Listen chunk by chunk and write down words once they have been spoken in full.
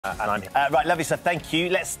And I'm here. Right, lovely stuff, thank you.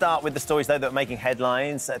 Let's start with the stories, though, that are making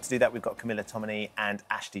headlines. To do that, we've got Camilla Tominey and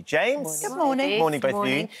Ashley James. Good morning. Morning, both of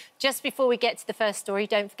you. Just before we get to the first story,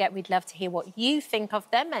 don't forget we'd love to hear what you think of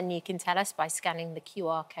them, and you can tell us by scanning the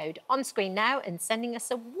QR code on screen now and sending us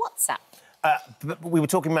a WhatsApp. We were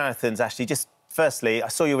talking marathons, Ashley. Just firstly, I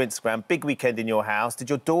saw your Instagram. Big weekend in your house. Did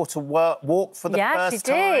your daughter walk for the first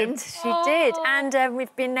time? Yeah, she did. And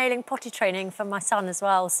we've been nailing potty training for my son as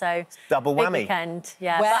well, so... Double whammy. Big weekend,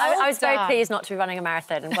 yeah. Well but I was very done. pleased not to be running a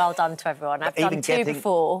marathon, and well done to everyone. I've done two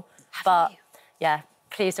before, but, yeah,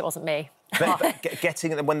 pleased it wasn't me. But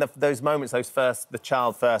getting when those moments, the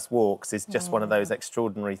child first walks, is just one of those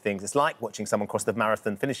extraordinary things. It's like watching someone cross the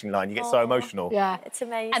marathon finishing line. You get so emotional. Yeah, it's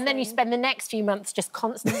amazing. And then you spend the next few months just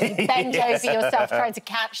constantly bend over yourself trying to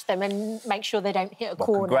catch them and make sure they don't hit a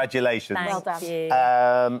corner. Congratulations. Well done.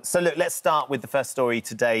 You. So look, let's start with the first story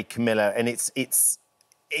today, Camilla, and it's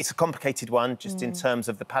a complicated one, just in terms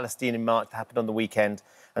of the Palestinian march that happened on the weekend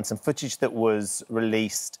and some footage that was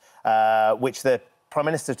released, which the Prime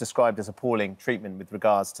Minister described as appalling treatment with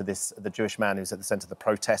regards to the Jewish man who's at the centre of the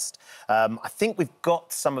protest. I think we've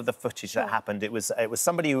got some of the footage that happened. It was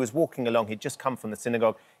somebody who was walking along. He'd just come from the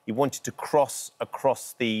synagogue. He wanted to cross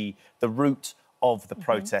across the route of the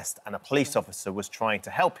protest, and a police officer was trying to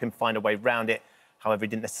help him find a way round it. However, he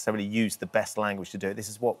didn't necessarily use the best language to do it. This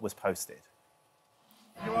is what was posted.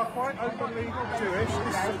 You are quite openly Jewish.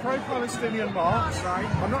 This is a pro-Palestinian march. Right.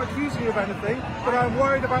 I'm not accusing you of anything, but I'm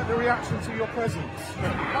worried about the reaction to your presence.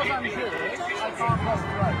 Because I'm Jewish, I can't cross the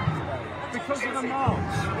road. Because of the march.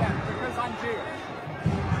 Yeah, because I'm Jewish.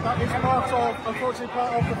 That is unfortunately,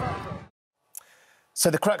 part of the factor. So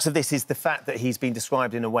the crux of this is the fact that he's been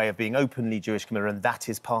described in a way of being openly Jewish, Camilla, and that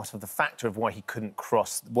is part of the factor of why he couldn't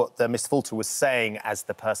cross. What Mr Fulter was saying as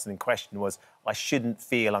the person in question was, I shouldn't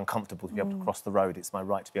feel uncomfortable to be able to cross the road. It's my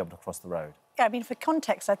right to be able to cross the road. Yeah, I mean, for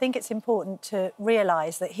context, I think it's important to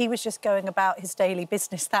realise that he was just going about his daily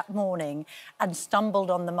business that morning and stumbled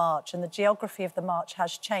on the march, and the geography of the march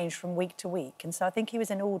has changed from week to week. And so I think he was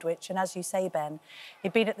in Aldwych, and as you say, Ben,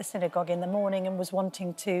 he'd been at the synagogue in the morning and was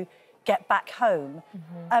wanting to get back home.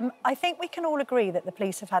 I think we can all agree that the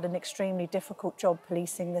police have had an extremely difficult job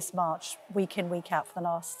policing this march week in, week out for the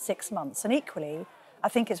last 6 months. And equally, I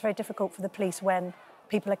think it's very difficult for the police when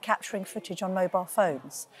people are capturing footage on mobile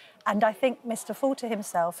phones. And I think Mr Fulter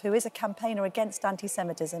himself, who is a campaigner against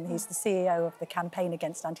anti-Semitism, he's the CEO of the Campaign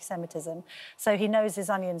Against Anti-Semitism, so he knows his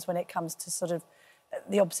onions when it comes to sort of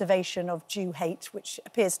the observation of Jew hate, which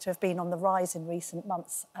appears to have been on the rise in recent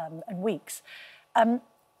months and weeks.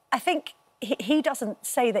 I think he doesn't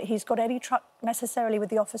say that he's got any truck necessarily with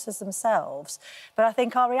the officers themselves, but I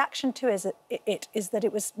think our reaction to it is that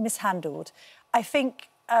it was mishandled. I think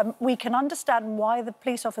we can understand why the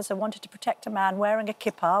police officer wanted to protect a man wearing a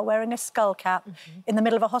kippah, wearing a skull cap, in the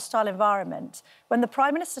middle of a hostile environment. When the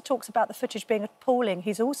Prime Minister talks about the footage being appalling,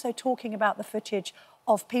 he's also talking about the footage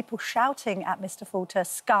of people shouting at Mr Fulter,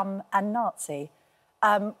 scum and Nazi.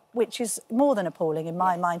 Which is more than appalling in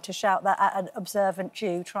my mind to shout that at an observant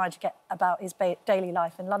Jew trying to get about his daily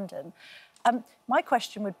life in London. My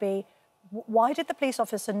question would be, why did the police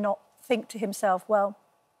officer not think to himself, well,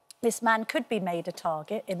 this man could be made a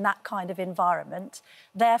target in that kind of environment,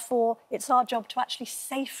 therefore it's our job to actually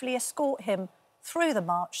safely escort him through the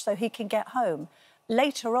march so he can get home.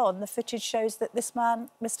 Later on, the footage shows that this man,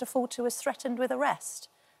 Mr Fulter, was threatened with arrest.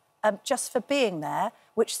 Just for being there,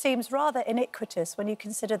 which seems rather iniquitous when you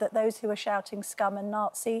consider that those who are shouting scum and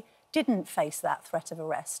Nazi didn't face that threat of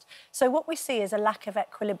arrest. So what we see is a lack of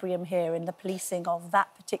equilibrium here in the policing of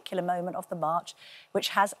that particular moment of the march, which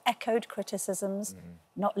has echoed criticisms,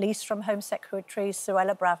 not least from Home Secretary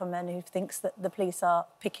Suella Braverman, who thinks that the police are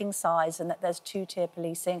picking sides and that there's two-tier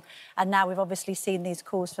policing. And now we've obviously seen these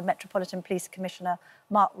calls for Metropolitan Police Commissioner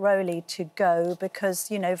Mark Rowley to go because,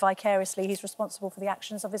 you know, vicariously he's responsible for the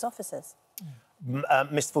actions of his officers.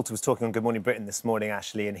 Mr Fulter was talking on Good Morning Britain this morning,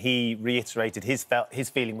 Ashley, and he reiterated his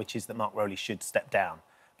feeling, which is that Mark Rowley should step down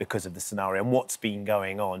because of the scenario and what's been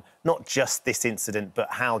going on. Not just this incident, but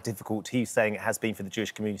how difficult he's saying it has been for the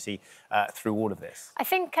Jewish community through all of this. I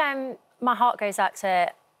think my heart goes out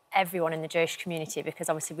to everyone in the Jewish community because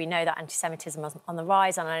obviously we know that anti-Semitism is on the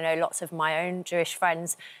rise, and I know lots of my own Jewish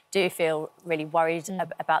friends do feel really worried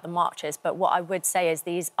about the marches. But what I would say is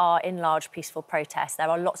these are in large peaceful protests. There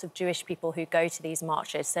are lots of Jewish people who go to these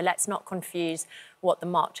marches. So let's not confuse what the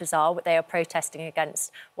marches are. They are protesting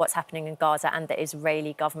against what's happening in Gaza and the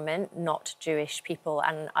Israeli government, not Jewish people.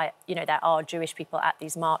 And, there are Jewish people at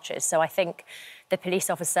these marches. So I think the police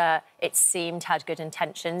officer, it seemed, had good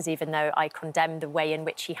intentions, even though I condemn the way in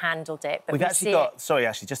which he handled it. But we've actually got... Sorry,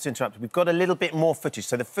 Ashley, just to interrupt. We've got a little bit more footage.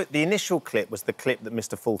 So the initial clip was the clip that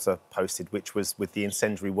Mr Fulter posted, which was with the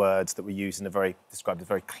incendiary words that were used in described in a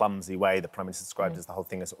very clumsy way. The Prime Minister described as the whole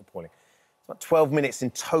thing as sort of appalling. It's about 12 minutes in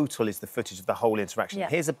total is the footage of the whole interaction. Yeah.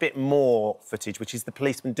 Here's a bit more footage, which is the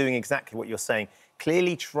policeman doing exactly what you're saying,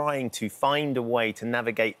 clearly trying to find a way to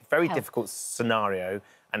navigate a very difficult scenario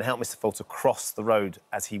and help Mr Fulter cross the road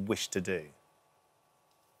as he wished to do.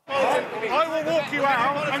 I will walk you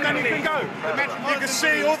out and then you can go. You can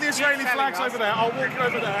see all the Israeli flags over there. I'll walk you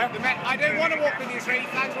over there. I don't want to walk with the Israeli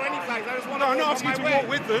flags or any flags. I just want to I'm not asking you to walk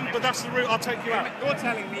with them, but that's the route I'll take you out. You're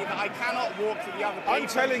telling me that I cannot walk to the other place. I'm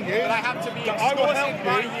telling you that I have to be that I will help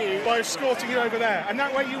by you by escorting you over there. And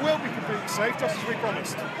that way you will be completely safe, just as we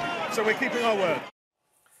promised. So we're keeping our word.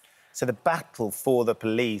 So the battle for the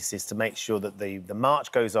police is to make sure that the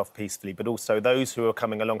march goes off peacefully, but also those who are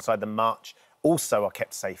coming alongside the march also are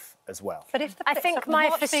kept safe as well. But if the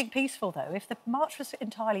march being peaceful, though, if the march was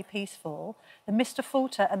entirely peaceful, then Mr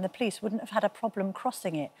Fulter and the police wouldn't have had a problem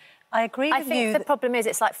crossing it. I agree with you. I think the problem is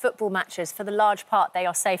it's like football matches. For the large part, they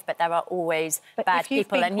are safe, but there are always bad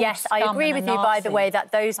people. And yes, I agree with you, by the way,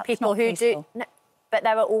 that those people who do... But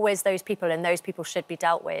there are always those people, and those people should be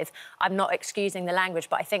dealt with. I'm not excusing the language,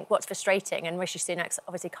 but I think what's frustrating, and Rishi Sunak's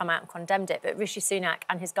obviously come out and condemned it, but Rishi Sunak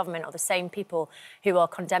and his government are the same people who are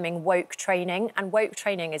condemning woke training, and woke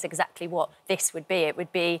training is exactly what this would be. It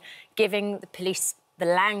would be giving the police the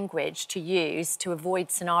language to use to avoid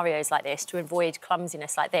scenarios like this, to avoid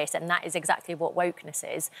clumsiness like this, and that is exactly what wokeness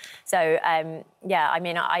is. So, yeah, I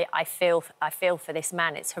mean, I feel for this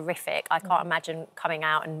man. It's horrific. I can't imagine coming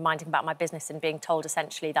out and minding about my business and being told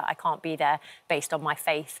essentially that I can't be there based on my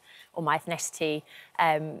faith or my ethnicity.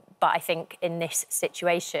 But I think in this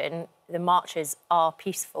situation, the marches are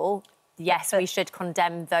peaceful. Yes, we should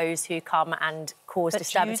condemn those who come and cause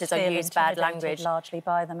disturbances or use bad language. Largely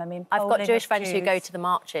by them. I mean, I've got Jewish friends who go to the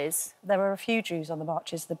marches. There are a few Jews on the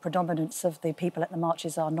marches. The predominance of the people at the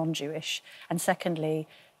marches are non-Jewish. And secondly,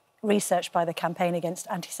 research by the Campaign Against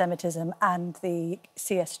Anti-Semitism and the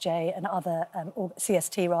CSJ and other, or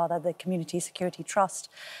CST rather, the Community Security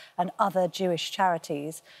Trust and other Jewish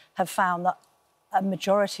charities have found that a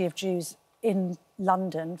majority of Jews in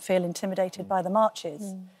London feel intimidated by the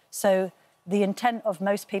marches. So the intent of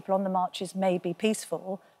most people on the marches may be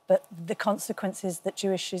peaceful, but the consequences that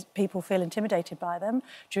Jewish people feel intimidated by them.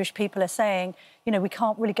 Jewish people are saying, you know, we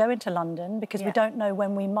can't really go into London because we don't know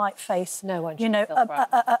when we might face, you know,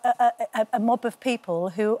 a mob of people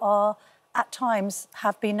who are, at times,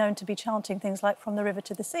 have been known to be chanting things like "from the river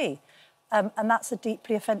to the sea." And that's a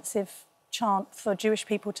deeply offensive chant for Jewish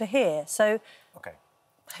people to hear. So... OK.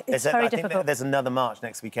 It's very difficult. I think there's another march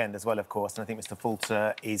next weekend as well, of course, and I think Mr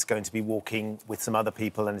Fulter is going to be walking with some other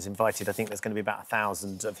people and is invited. I think there's going to be about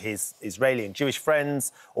 1,000 of his Israeli and Jewish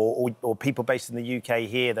friends or people based in the UK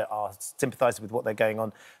here that are sympathising with what they're going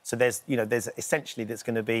on. So there's essentially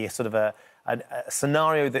going to be a sort of a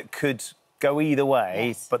scenario that could go either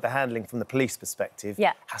way, but the handling from the police perspective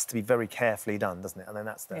has to be very carefully done, doesn't it? And then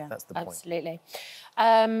that's the point. Absolutely.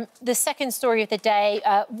 The second story of the day,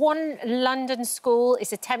 one London school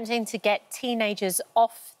is attempting to get teenagers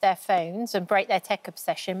off their phones and break their tech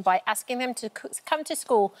obsession by asking them to come to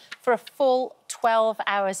school for a full 12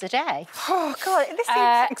 hours a day. Oh, God, this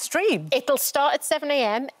seems extreme. It'll start at 7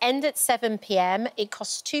 a.m, end at 7 p.m. It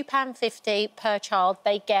costs £2.50 per child.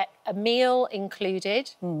 They get a meal included.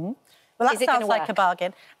 Well, that sounds like a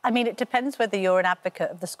bargain. I mean, it depends whether you're an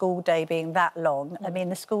advocate of the school day being that long. I mean,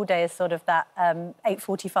 the school day is sort of that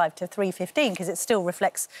 8:45 to 3:15 because it still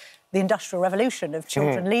reflects the Industrial Revolution of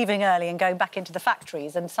children leaving early and going back into the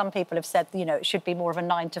factories. And some people have said, you know, it should be more of a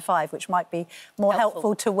 9 to 5, which might be more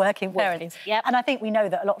helpful to working parents. And I think we know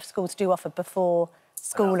that a lot of schools do offer before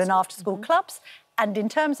school and after school clubs. And in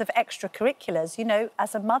terms of extracurriculars, you know,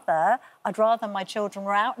 as a mother, I'd rather my children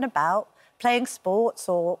were out and about playing sports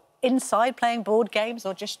or inside playing board games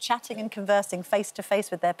or just chatting and conversing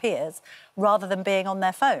face-to-face with their peers rather than being on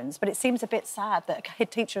their phones. But it seems a bit sad that a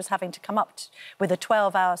teacher is having to come up with a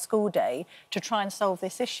 12-hour school day to try and solve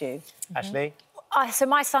this issue. Ashley? So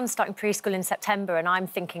my son's starting preschool in September, and I'm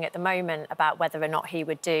thinking at the moment about whether or not he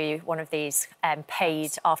would do one of these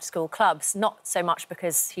paid after-school clubs, not so much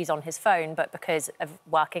because he's on his phone, but because of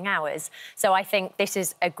working hours. So I think this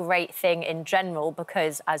is a great thing in general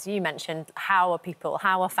because, as you mentioned, how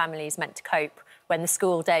are families meant to cope when the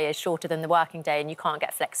school day is shorter than the working day and you can't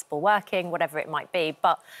get flexible working, whatever it might be.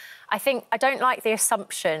 But I don't like the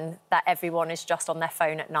assumption that everyone is just on their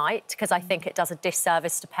phone at night because I think it does a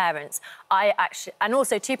disservice to parents. And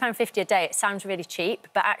also £2.50 a day, it sounds really cheap,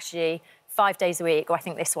 but actually 5 days a week, or I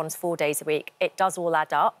think this one's 4 days a week, it does all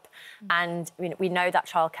add up. And we know that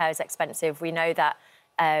childcare is expensive. We know that,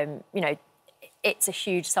 it's a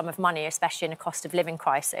huge sum of money, especially in a cost of living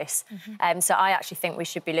crisis. So I actually think we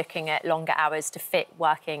should be looking at longer hours to fit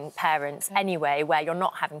working parents anyway, where you're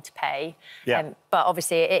not having to pay. But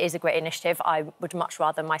obviously it is a great initiative. I would much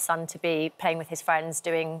rather my son to be playing with his friends,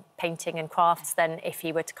 doing painting and crafts than if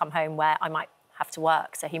he were to come home where I might have to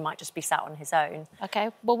work, so he might just be sat on his own. OK,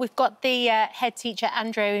 well, we've got the head teacher,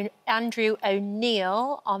 Andrew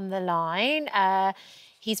O'Neill, on the line.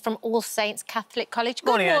 He's from All Saints Catholic College.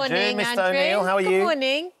 Good morning, Andrew. Mr. O'Neill, how are you? Good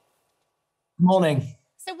morning. Morning.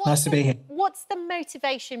 So nice to be here. What's the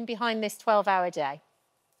motivation behind this 12-hour day?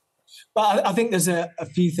 Well, I think there's a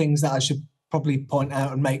few things that I should probably point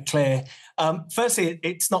out and make clear. Firstly,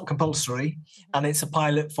 it's not compulsory, and it's a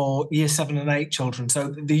pilot for Year 7 and 8 children,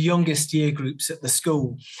 so the youngest year groups at the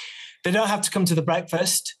school. They don't have to come to the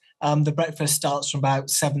breakfast. The breakfast starts from about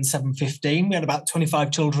 7:15. We had about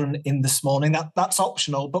 25 children in this morning. That's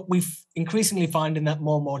optional, but we've increasingly finding that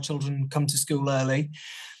more and more children come to school early.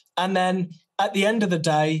 And then at the end of the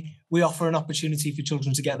day, we offer an opportunity for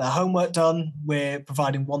children to get their homework done. We're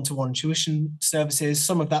providing one-to-one tuition services.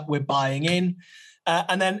 Some of that we're buying in.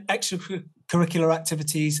 And then extracurricular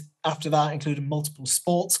activities after that, including multiple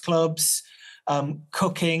sports clubs,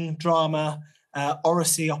 cooking, drama,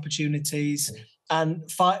 oracy opportunities, and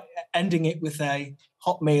ending it with a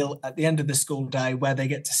hot meal at the end of the school day where they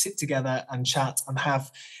get to sit together and chat and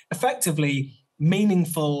have effectively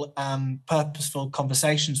meaningful and purposeful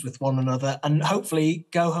conversations with one another and hopefully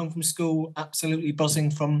go home from school absolutely buzzing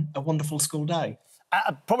from a wonderful school day.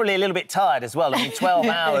 Probably a little bit tired as well. I mean, 12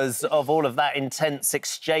 hours of all of that intense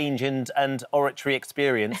exchange and oratory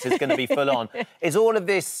experience is going to be full on. Is all of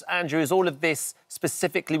this, Andrew,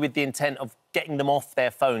 specifically with the intent of getting them off their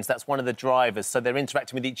phones? That's one of the drivers, so they're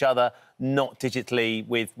interacting with each other, not digitally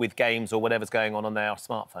with games or whatever's going on their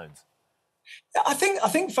smartphones? I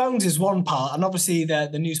think phones is one part, and obviously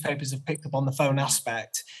the newspapers have picked up on the phone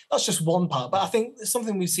aspect. That's just one part, but I think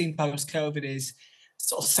something we've seen post-COVID is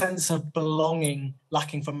sort of sense of belonging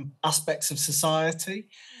lacking from aspects of society.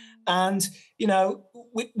 And,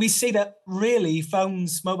 we see that really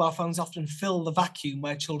mobile phones often fill the vacuum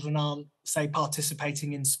where children aren't, say,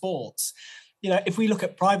 participating in sports. If we look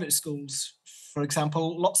at private schools, for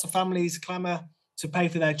example, lots of families clamour to pay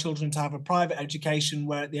for their children to have a private education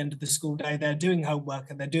where at the end of the school day they're doing homework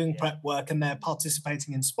and they're doing prep work and they're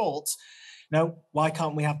participating in sports. Why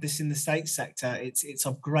can't we have this in the state sector? It's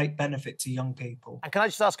of great benefit to young people. And can I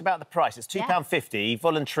just ask about the price? It's £2.50,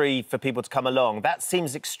 voluntary for people to come along. That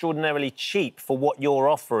seems extraordinarily cheap for what you're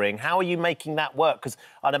offering. How are you making that work? Because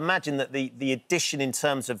I'd imagine that the addition in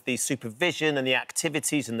terms of the supervision and the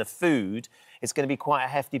activities and the food is going to be quite a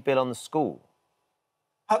hefty bill on the school.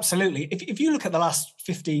 Absolutely. If you look at the last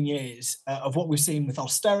 15 years of what we've seen with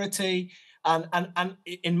austerity, and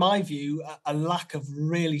in my view, a lack of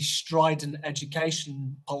really strident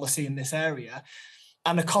education policy in this area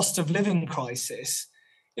and a cost of living crisis,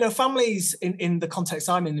 families in the context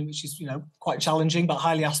I'm in, which is, quite challenging but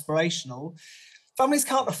highly aspirational, families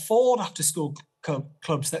can't afford after-school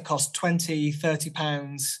clubs that cost £20,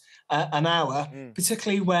 £30 an hour,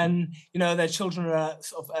 particularly when, their children are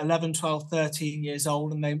sort of 11, 12, 13 years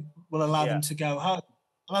old and they will allow them to go home.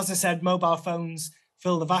 And as I said, mobile phones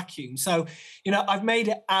fill the vacuum. So, I've made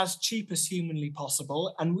it as cheap as humanly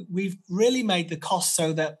possible. And we've really made the cost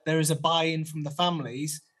so that there is a buy-in from the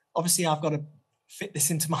families. Obviously, I've got to fit this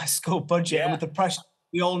into my school budget. And with the pressure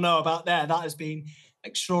we all know about that has been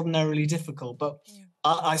extraordinarily difficult. But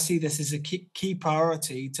I see this as a key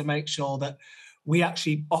priority to make sure that we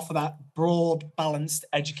actually offer that broad, balanced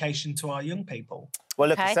education to our young people. Well,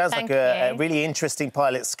 look, it sounds like a really interesting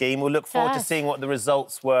pilot scheme. We'll look forward to seeing what the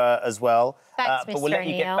results were as well. Thanks, but we'll let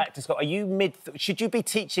you get back to Scott. Are you should you be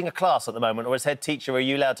teaching a class at the moment, or as head teacher, are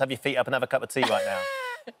you allowed to have your feet up and have a cup of tea right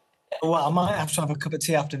now? Well, I might have to have a cup of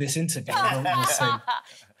tea after this interview. We'll see.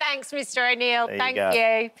 Thanks, Mr. O'Neill. Thank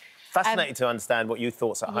you. Fascinating to understand what you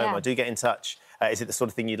thought at home. I do get in touch Is it the sort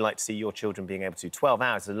of thing you'd like to see your children being able to? 12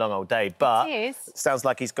 hours is a long old day, but it sounds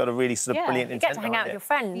like he's got a really sort of brilliant intent. You get to hang out with your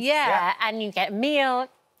friends. Yeah, and you get a meal.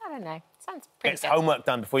 I don't know. Sounds pretty good. Homework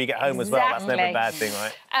done before you get home as well. That's never a bad thing,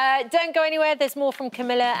 right? Don't go anywhere. There's more from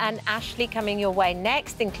Camilla and Ashley coming your way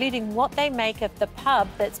next, including what they make of the pub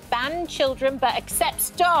that's banned children but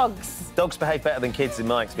accepts dogs. Dogs behave better than kids, in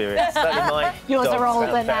my experience. Certainly my Yours dogs are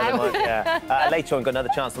older now. Later on, got another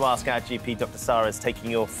chance to ask our GP, Dr. Sarah's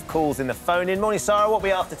taking your calls in the phone-in. Morning, Sarah. What are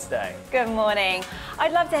we after today? Good morning.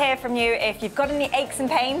 I'd love to hear from you if you've got any aches and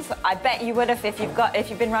pains. I bet you would have if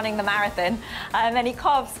you've been running the marathon. Any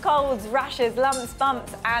coughs, colds, rashes, lumps,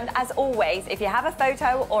 bumps, and as always, if you have a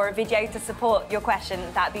photo or a video to support your question,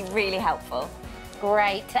 that'd be really helpful.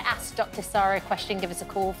 Great. To ask Dr. Sarah a question, give us a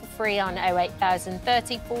call for free on 08000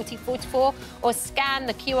 30 40 44 or scan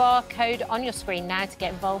the QR code on your screen now to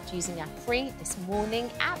get involved using our free This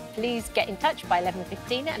Morning app. Please get in touch by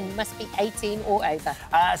 11:15 and you must be 18 or over.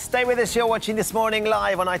 Stay with us. You're watching This Morning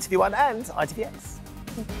live on ITV1 and ITVX.